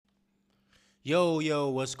Yo,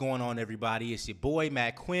 what's going on, everybody? It's your boy,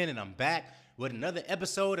 Matt Quinn, and I'm back with another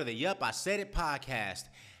episode of the Yup, I Said It podcast.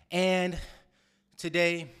 And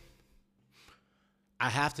today, I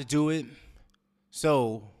have to do it.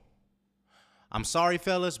 So, I'm sorry,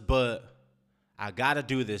 fellas, but I gotta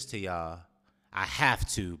do this to y'all. I have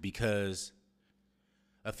to, because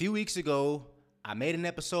a few weeks ago, I made an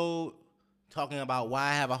episode talking about why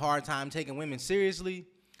I have a hard time taking women seriously,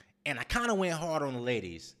 and I kind of went hard on the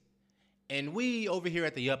ladies. And we over here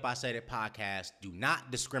at the Yup, I Said It podcast do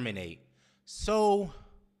not discriminate. So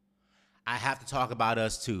I have to talk about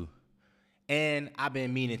us too. And I've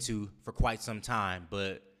been meaning to for quite some time.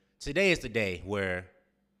 But today is the day where,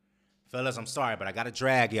 fellas, I'm sorry, but I got to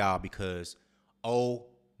drag y'all because, oh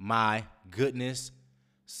my goodness,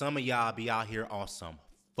 some of y'all be out here on some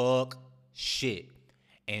fuck shit.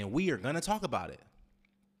 And we are going to talk about it.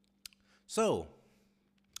 So,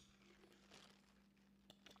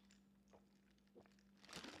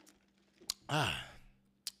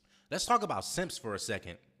 let's talk about simps for a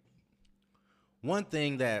second. One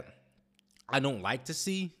thing that I don't like to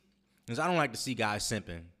see is I don't like to see guys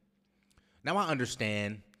simping. Now, I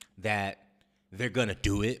understand that they're going to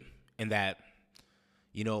do it and that,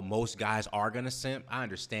 most guys are going to simp. I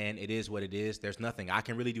understand it is what it is. There's nothing I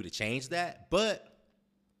can really do to change that. But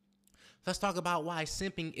let's talk about why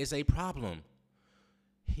simping is a problem.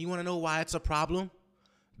 You want to know why it's a problem?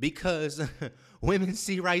 Because women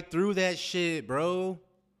see right through that shit, bro.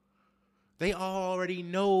 They already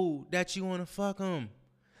know that you want to fuck them.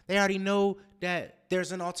 They already know that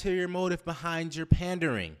there's an ulterior motive behind your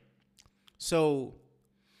pandering. So,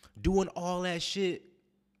 doing all that shit,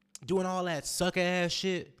 doing all that sucker ass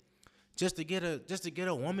shit, just to get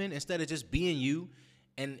a woman instead of just being you,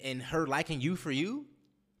 and her liking you for you,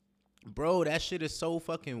 bro, that shit is so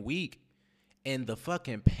fucking weak. And the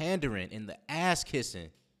fucking pandering and the ass kissing.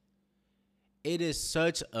 It is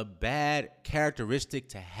such a bad characteristic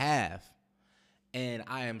to have. And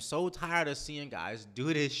I am so tired of seeing guys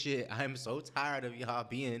do this shit. I am so tired of y'all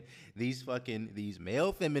being these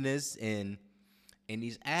male feminists and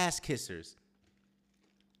these ass kissers.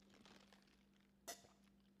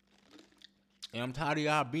 And I'm tired of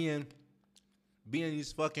y'all being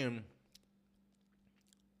these fucking,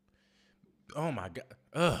 oh my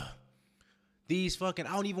God, these fucking,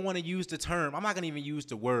 I don't even want to use the term. I'm not going to even use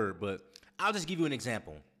the word, but I'll just give you an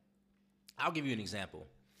example.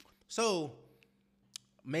 So,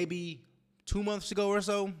 maybe 2 months ago or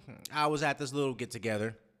so, I was at this little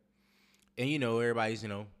get-together. And, everybody's,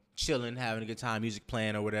 chilling, having a good time, music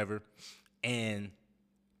playing or whatever. And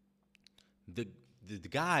the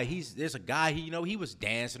guy, there's a guy, he was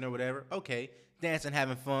dancing or whatever. Okay, dancing,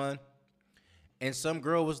 having fun. And some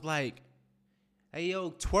girl was like, hey, yo,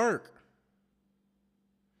 twerk.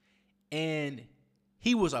 And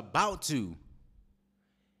he was about to.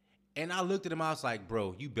 And I looked at him, I was like,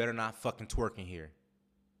 bro, you better not fucking twerk in here.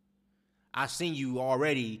 I seen you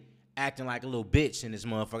already acting like a little bitch in this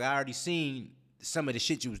motherfucker. I already seen some of the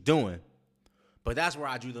shit you was doing. But that's where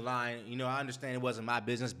I drew the line. I understand it wasn't my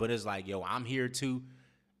business, but it's like, yo, I'm here too.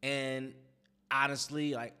 And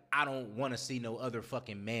honestly, like, I don't want to see no other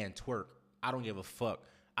fucking man twerk. I don't give a fuck.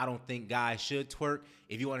 I don't think guys should twerk.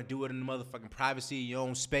 If you want to do it in the motherfucking privacy of your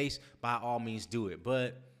own space, by all means do it.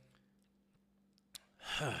 But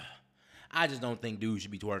I just don't think dudes should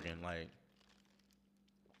be twerking. Like,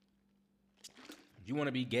 if you want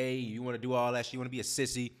to be gay, you want to do all that shit, you want to be a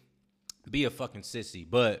sissy, be a fucking sissy.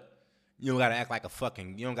 But you don't got to act like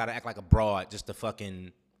you don't got to act like a broad just to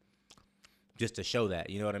show that.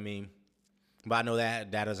 You know what I mean? But I know that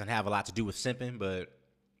doesn't have a lot to do with simping, but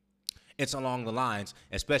it's along the lines,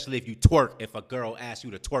 especially if you twerk. If a girl asks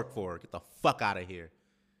you to twerk for her, get the fuck out of here.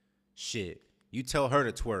 Shit. You tell her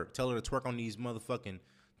to twerk. Tell her to twerk on this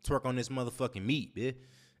motherfucking meat, bitch.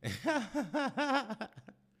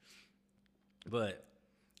 But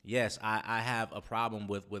yes, I have a problem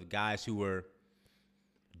with guys who are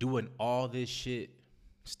doing all this shit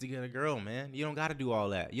just to get a girl, man. You don't got to do all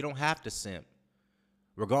that. You don't have to simp.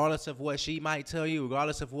 Regardless of what she might tell you,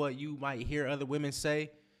 regardless of what you might hear other women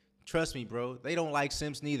say, trust me, bro, they don't like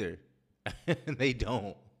simps neither. They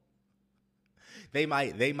don't. They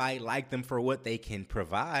might like them for what they can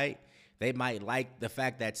provide. They might like the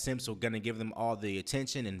fact that simps are going to give them all the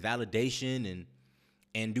attention and validation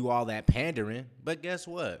and do all that pandering. But guess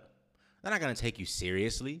what? They're not going to take you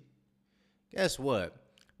seriously. Guess what?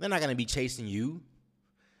 They're not going to be chasing you.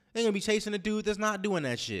 They're going to be chasing a dude that's not doing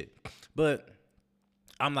that shit. But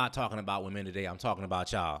I'm not talking about women today. I'm talking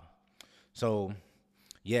about y'all. So,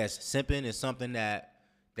 yes, simping is something that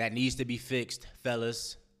needs to be fixed,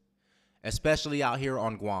 fellas. Especially out here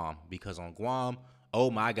on Guam. Because on Guam, oh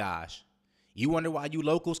my gosh, You wonder why you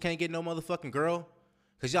locals can't get no motherfucking girl?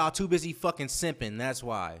 Because y'all too busy fucking simping. That's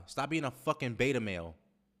why. Stop being a fucking beta male.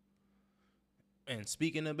 And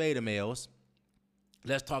speaking of beta males,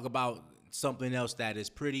 let's talk about something else that is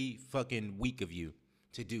pretty fucking weak of you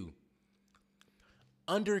to do.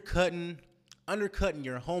 Undercutting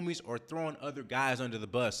your homies or throwing other guys under the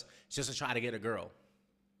bus just to try to get a girl.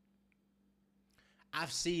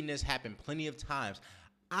 I've seen this happen plenty of times.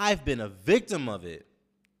 I've been a victim of it.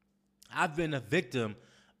 I've been a victim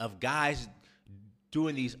of guys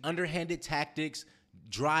doing these underhanded tactics,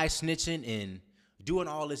 dry snitching, and doing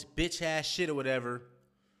all this bitch ass shit or whatever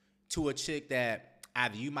to a chick that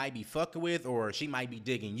either you might be fucking with or she might be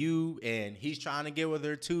digging you and he's trying to get with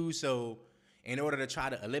her too. So in order to try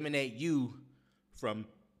to eliminate you from,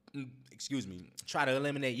 try to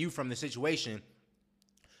eliminate you from the situation,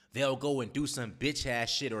 they'll go and do some bitch ass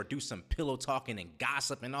shit or do some pillow talking and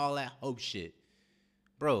gossip and all that hoe shit.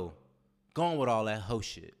 Bro, go on with all that hoe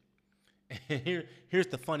shit. And here's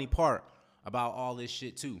the funny part about all this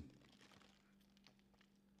shit too.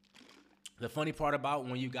 The funny part about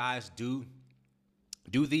when you guys do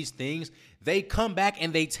these things, they come back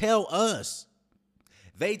and they tell us.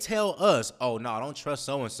 They tell us, oh no, don't trust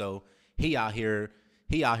so and so. He out here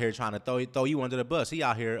trying to throw you under the bus. He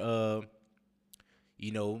out here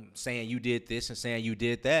saying you did this and saying you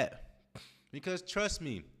did that. Because trust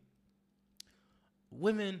me,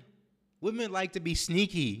 women like to be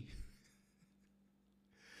sneaky.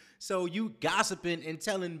 So you gossiping and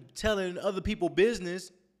telling other people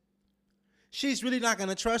business, she's really not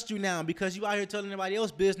gonna trust you now because you out here telling everybody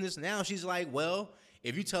else business. Now she's like, well,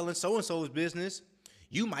 if you telling so and so's business,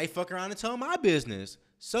 you might fuck around and tell my business.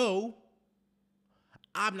 So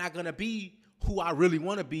I'm not gonna be who I really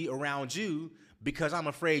want to be around you because I'm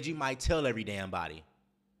afraid you might tell every damn body.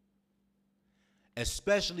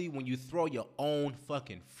 Especially when you throw your own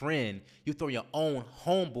fucking friend, you throw your own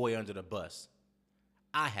homeboy under the bus.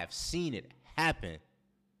 I have seen it happen.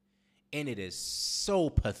 And it is so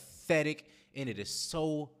pathetic and it is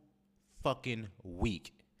so fucking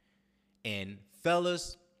weak. And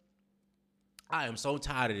fellas, I am so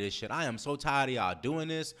tired of this shit. I am so tired of y'all doing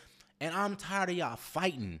this. And I'm tired of y'all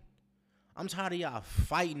fighting. I'm tired of y'all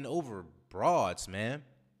fighting over broads, man.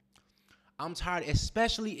 I'm tired,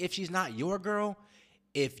 especially if she's not your girl.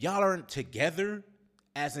 If y'all aren't together,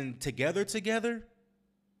 as in together.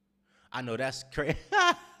 I know that's crazy.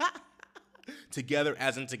 Together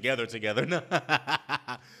as in together.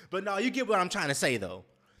 But no, you get what I'm trying to say, though.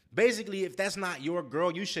 Basically, if that's not your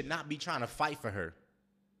girl, you should not be trying to fight for her.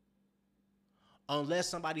 Unless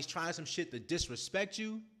somebody's trying some shit to disrespect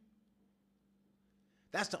you.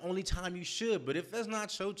 That's the only time you should. But if that's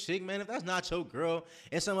not your chick, man, if that's not your girl,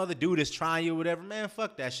 and some other dude is trying you or whatever, man,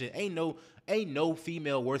 fuck that shit. Ain't no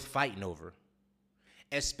female worth fighting over.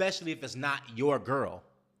 Especially if it's not your girl.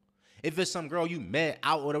 If it's some girl you met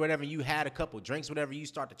out or whatever, you had a couple drinks, whatever, you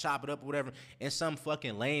start to chop it up or whatever, and some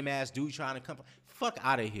fucking lame ass dude trying to come, fuck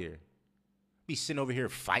out of here. Be sitting over here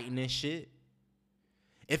fighting and shit.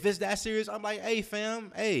 If it's that serious, I'm like, hey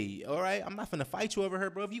fam, hey, all right, I'm not finna fight you over her,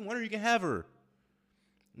 bro. If you want her, you can have her.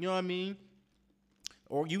 You know what I mean?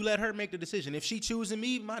 Or you let her make the decision. If she choosing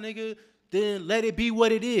me, my nigga, then let it be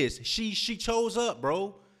what it is. She chose up,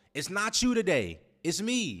 bro. It's not you today. It's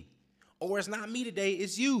me. Or it's not me today.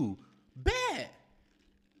 It's you. Bad.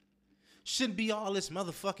 Shouldn't be all this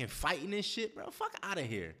motherfucking fighting and shit, bro. Fuck out of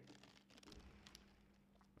here.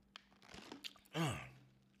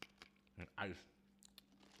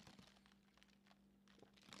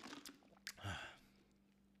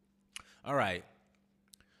 All right.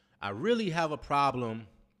 I really have a problem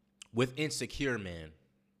with insecure men.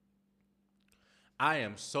 I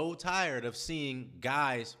am so tired of seeing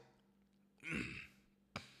guys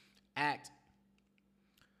act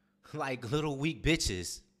like little weak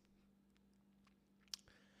bitches.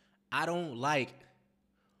 I don't like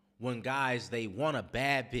when guys, they want a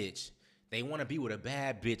bad bitch. They want to be with a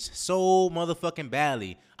bad bitch so motherfucking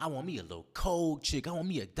badly. I want me a little cold chick. I want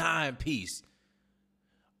me a dime piece.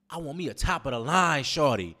 I want me a top of the line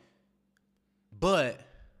shorty. But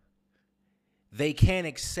they can't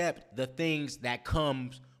accept the things that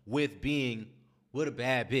comes with being with a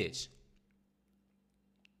bad bitch.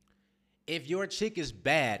 If your chick is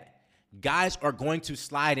bad, guys are going to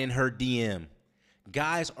slide in her DM.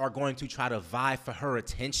 Guys are going to try to vie for her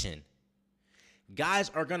attention. Guys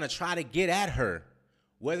are going to try to get at her.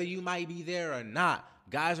 Whether you might be there or not,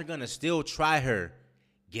 guys are going to still try her.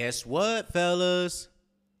 Guess what, fellas?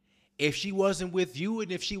 If she wasn't with you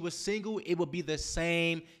and if she was single, it would be the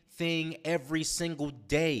same thing every single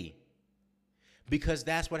day. Because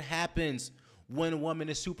that's what happens when a woman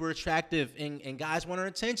is super attractive and guys want her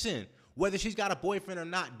attention. Whether she's got a boyfriend or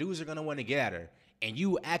not, dudes are gonna want to get at her. And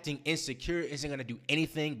you acting insecure isn't gonna do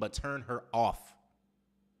anything but turn her off.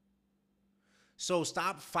 So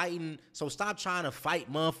stop fighting. So stop trying to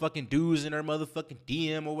fight motherfucking dudes in her motherfucking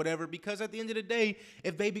DM or whatever. Because at the end of the day,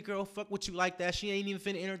 if baby girl fuck with you like that, she ain't even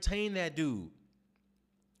finna entertain that dude.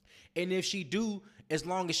 And if she do, as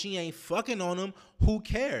long as she ain't fucking on him, who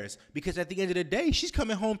cares? Because at the end of the day, she's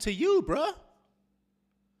coming home to you, bruh.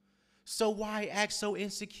 So why act so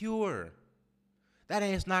insecure? That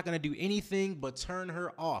ass not gonna do anything but turn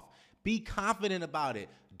her off. Be confident about it.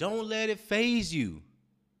 Don't let it phase you.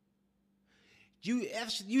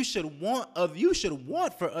 You should want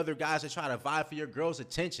for other guys to try to vie for your girl's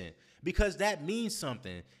attention, because that means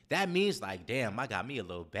something. That means like, damn, I got me a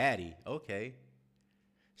little baddie. Okay.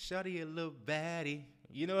 Shawty a little baddie.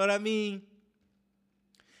 You know what I mean?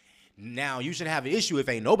 Now, you should have an issue if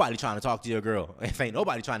ain't nobody trying to talk to your girl. If ain't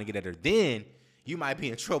nobody trying to get at her, then you might be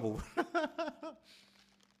in trouble.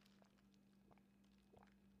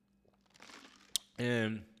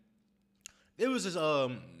 And there was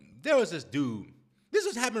this dude. This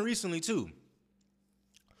was happening recently too.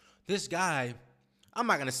 This guy, I'm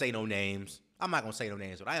not gonna say no names. But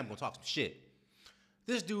I am gonna talk some shit.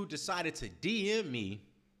 This dude decided to DM me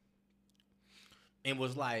and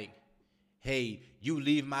was like, hey, you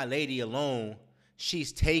leave my lady alone.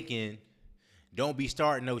 She's taken. Don't be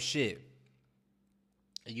starting no shit.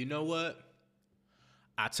 And you know what?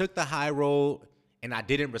 I took the high road and I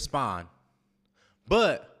didn't respond.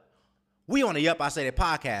 But we on the Yup, I Say That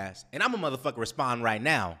podcast, and I'm a motherfucker respond right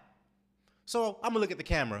now. So I'm gonna look at the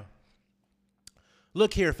camera.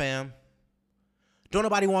 Look here, fam. Don't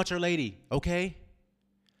nobody want your lady, okay?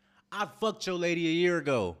 I fucked your lady a year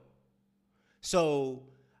ago. So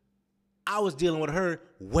I was dealing with her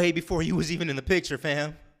way before you was even in the picture,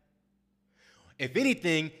 fam. If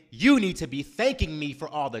anything, you need to be thanking me for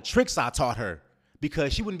all the tricks I taught her,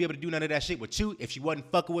 because she wouldn't be able to do none of that shit with you if she wasn't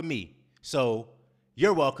fucking with me. So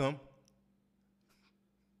you're welcome.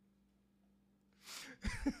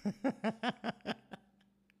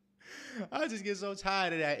 I just get so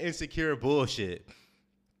tired of that insecure bullshit.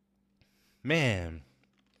 Man.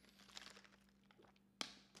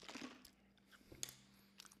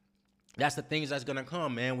 That's the things that's gonna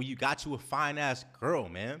come, man, when you got you a fine ass girl,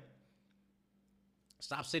 man.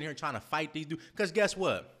 Stop sitting here trying to fight these dudes. Because guess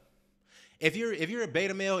what? If you're a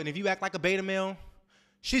beta male and if you act like a beta male,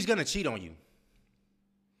 she's gonna cheat on you.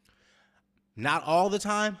 Not all the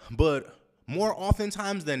time, but more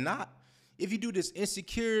oftentimes than not. If you do this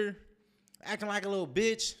insecure, acting like a little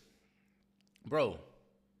bitch, bro,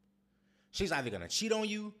 she's either gonna cheat on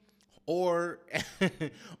you or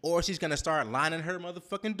she's gonna start lining her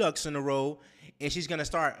motherfucking ducks in a row, and she's gonna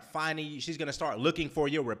start looking for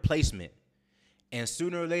your replacement. And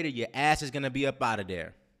sooner or later, your ass is gonna be up out of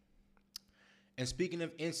there. And speaking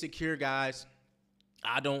of insecure guys,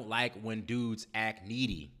 I don't like when dudes act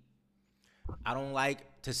needy. I don't like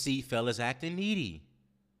to see fellas acting needy.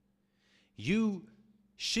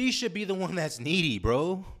 She should be the one that's needy,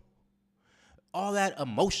 bro. All that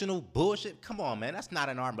emotional bullshit. Come on, man. That's not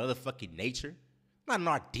in our motherfucking nature. Not in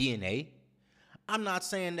our DNA. I'm not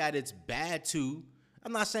saying that it's bad to.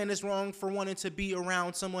 I'm not saying it's wrong for wanting to be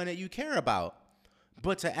around someone that you care about.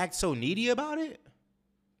 But to act so needy about it?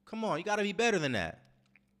 Come on, you gotta be better than that.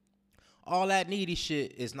 All that needy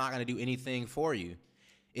shit is not gonna do anything for you.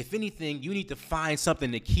 If anything, you need to find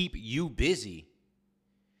something to keep you busy.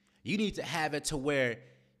 You need to have it to where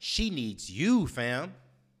she needs you, fam.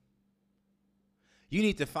 You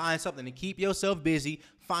need to find something to keep yourself busy.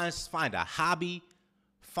 Find a hobby.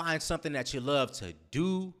 Find something that you love to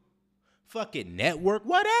do. Fucking network,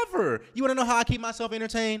 whatever. You want to know how I keep myself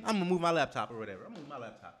entertained? I'm going to move my laptop or whatever. I'm going to move my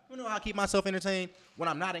laptop. You know how I keep myself entertained when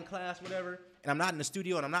I'm not in class, whatever, and I'm not in the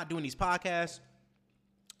studio and I'm not doing these podcasts?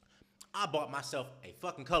 I bought myself a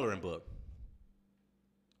fucking coloring book.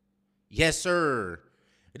 Yes, sir.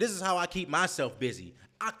 This is how I keep myself busy.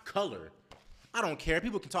 I color. I don't care.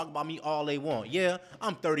 People can talk about me all they want. Yeah,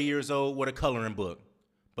 I'm 30 years old with a coloring book.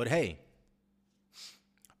 But hey,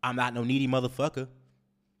 I'm not no needy motherfucker.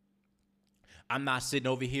 I'm not sitting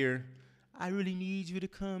over here, I really need you to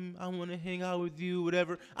come. I want to hang out with you,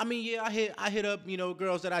 whatever. I mean, yeah, I hit up,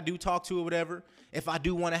 girls that I do talk to or whatever. If I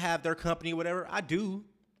do want to have their company or whatever, I do.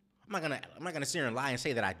 I'm not gonna sit here and lie and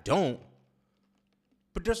say that I don't.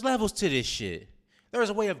 But there's levels to this shit. There's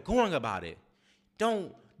a way of going about it.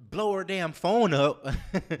 Don't blow her damn phone up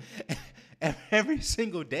every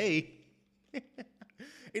single day.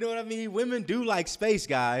 You know what I mean? Women do like space,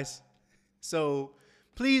 guys. So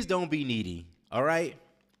please don't be needy. All right.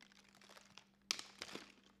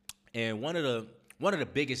 And one of the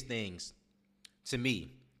biggest things to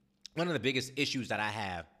me one of the biggest issues that I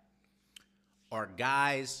have are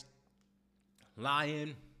guys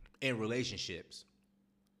lying in relationships.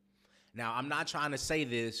 Now, I'm not trying to say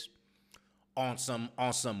this on some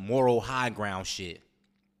moral high ground shit.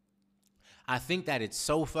 I think that it's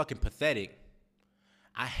so fucking pathetic.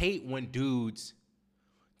 I hate when dudes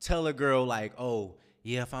tell a girl like, "Oh,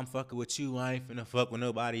 yeah, if I'm fucking with you, I ain't finna fuck with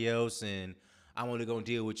nobody else, and I only gonna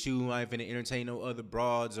deal with you. I ain't finna entertain no other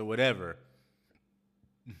broads or whatever."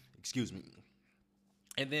 Excuse me.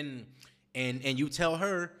 And then, and you tell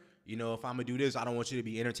her, you know, if I'm gonna do this, I don't want you to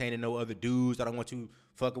be entertaining no other dudes. I don't want you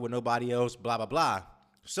fucking with nobody else. Blah blah blah.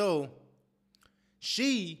 So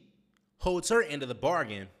she holds her end of the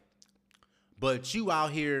bargain, but you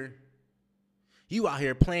out here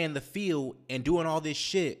playing the field and doing all this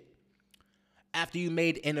shit after you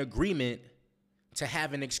made an agreement to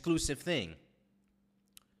have an exclusive thing.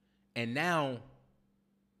 And now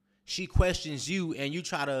she questions you and you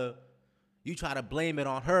try to blame it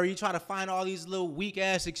on her. You try to find all these little weak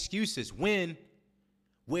ass excuses when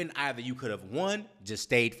either you could have, one, just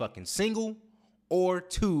stayed fucking single, or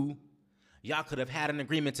two, y'all could have had an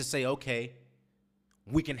agreement to say, okay,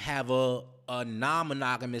 we can have a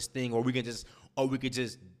non-monogamous thing, or we could just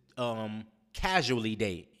casually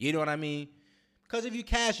date. You know what I mean? Because if you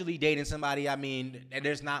casually dating somebody, I mean, and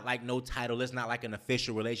there's not like no title, it's not like an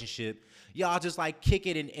official relationship. Y'all just like kick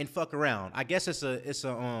it and fuck around. I guess it's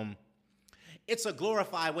a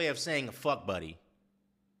glorified way of saying a fuck buddy.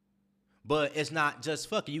 But it's not just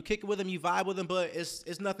fucking. You kick it with them, you vibe with them, but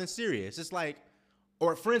it's nothing serious. It's like,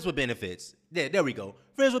 or friends with benefits. There we go.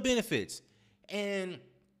 Friends with benefits. And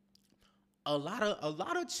a lot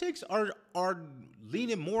of chicks are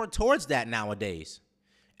leaning more towards that nowadays.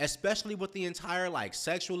 Especially with the entire like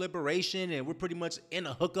sexual liberation, and we're pretty much in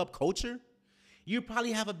a hookup culture. You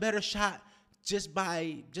probably have a better shot just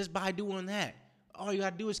by doing that. All you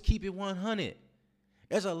gotta do is keep it 100.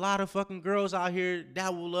 There's a lot of fucking girls out here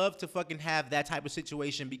that will love to fucking have that type of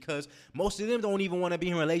situation, because most of them don't even want to be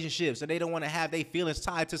in relationships, so they don't want to have their feelings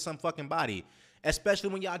tied to some fucking body. Especially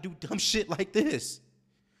when y'all do dumb shit like this.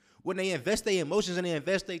 When they invest their emotions and they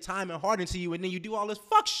invest their time and heart into you, and then you do all this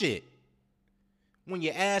fuck shit. When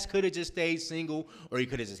your ass could have just stayed single, or you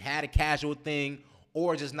could have just had a casual thing,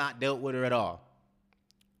 or just not dealt with her at all.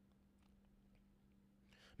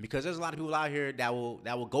 Because there's a lot of people out here that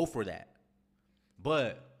will go for that.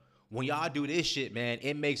 But when y'all do this shit, man,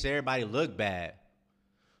 it makes everybody look bad.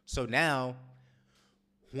 So now,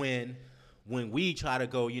 when we try to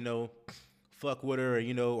go, you know, fuck with her, or,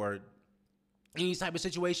 you know, or any type of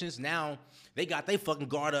situations, now they got their fucking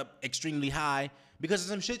guard up extremely high because of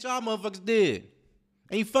some shit y'all motherfuckers did.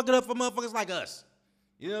 And you fuck it up for motherfuckers like us.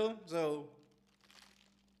 You know? So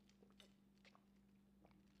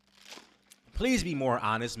please be more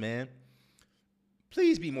honest, man.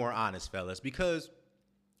 Please be more honest, fellas. Because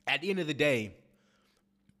at the end of the day,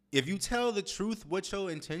 if you tell the truth what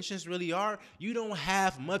your intentions really are, you don't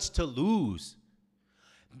have much to lose.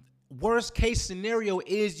 Worst case scenario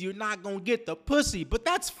is you're not going to get the pussy, but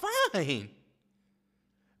that's fine.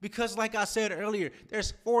 Because like I said earlier,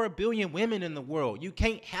 there's 4 billion women in the world. You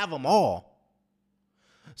can't have them all.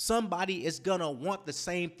 Somebody is going to want the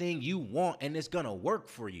same thing you want, and it's going to work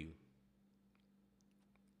for you.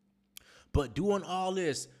 But doing all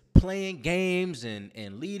this, playing games and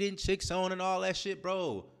leading chicks on and all that shit,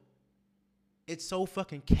 bro, it's so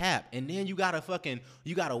fucking cap. And then you gotta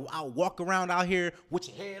walk around out here with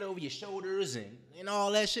your head over your shoulders and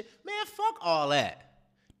all that shit. Man, fuck all that.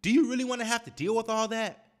 Do you really want to have to deal with all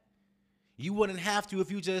that? You wouldn't have to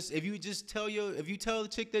if you tell the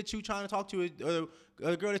chick that you trying to talk to, or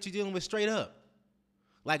a girl that you're dealing with, straight up.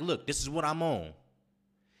 Like, look, this is what I'm on.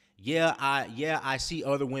 Yeah, I see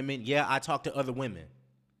other women. Yeah, I talk to other women.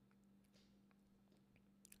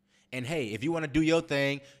 And hey, if you want to do your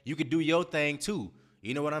thing, you can do your thing too.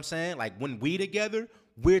 You know what I'm saying? Like, when we together,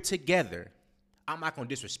 we're together. I'm not gonna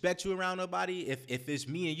disrespect you around nobody. If it's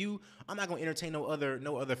me and you, I'm not gonna entertain no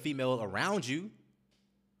other female around you.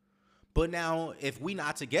 But now, if we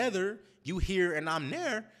not together, you here and I'm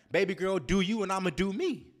there, baby girl, do you and I'ma do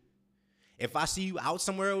me. If I see you out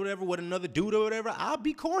somewhere or whatever with another dude or whatever, I'll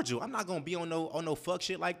be cordial. I'm not gonna be on no fuck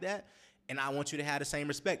shit like that. And I want you to have the same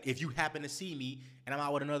respect if you happen to see me and I'm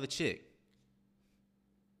out with another chick.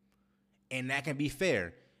 And that can be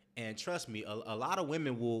fair. And trust me, a lot of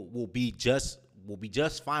women will be just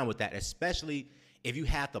fine with that, especially if you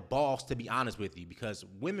have the balls to be honest with you, because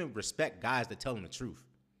women respect guys that tell them the truth.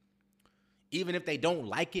 Even if they don't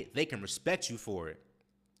like it, they can respect you for it.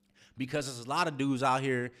 Because there's a lot of dudes out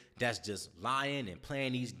here that's just lying and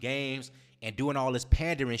playing these games and doing all this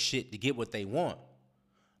pandering shit to get what they want.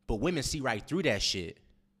 But women see right through that shit.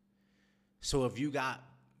 So if you got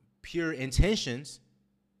pure intentions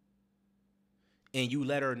and you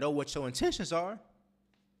let her know what your intentions are,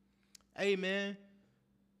 hey, man,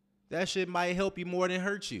 that shit might help you more than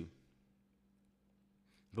hurt you.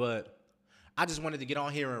 But I just wanted to get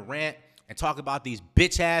on here and rant and talk about these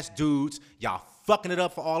bitch-ass dudes. Y'all fucking it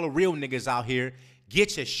up for all the real niggas out here.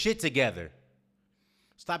 Get your shit together.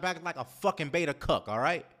 Stop acting like a fucking beta cuck, all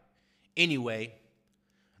right? Anyway,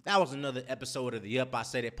 that was another episode of the Yup, I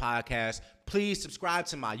Said It podcast. Please subscribe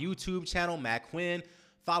to my YouTube channel, Matt Quinn.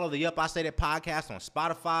 Follow the Yup, I Said It podcast on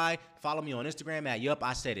Spotify. Follow me on Instagram at Yup,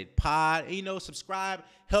 I Said It pod. And, subscribe.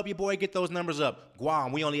 Help your boy get those numbers up.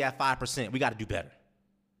 Guam, we only at 5%. We got to do better.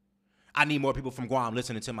 I need more people from Guam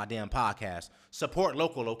listening to my damn podcast. Support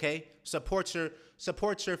local, okay? Support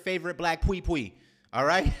your favorite black pui pui. All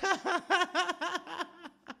right?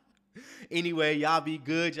 Anyway, y'all be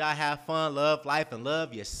good. Y'all have fun. Love life and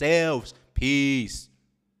love yourselves. Peace.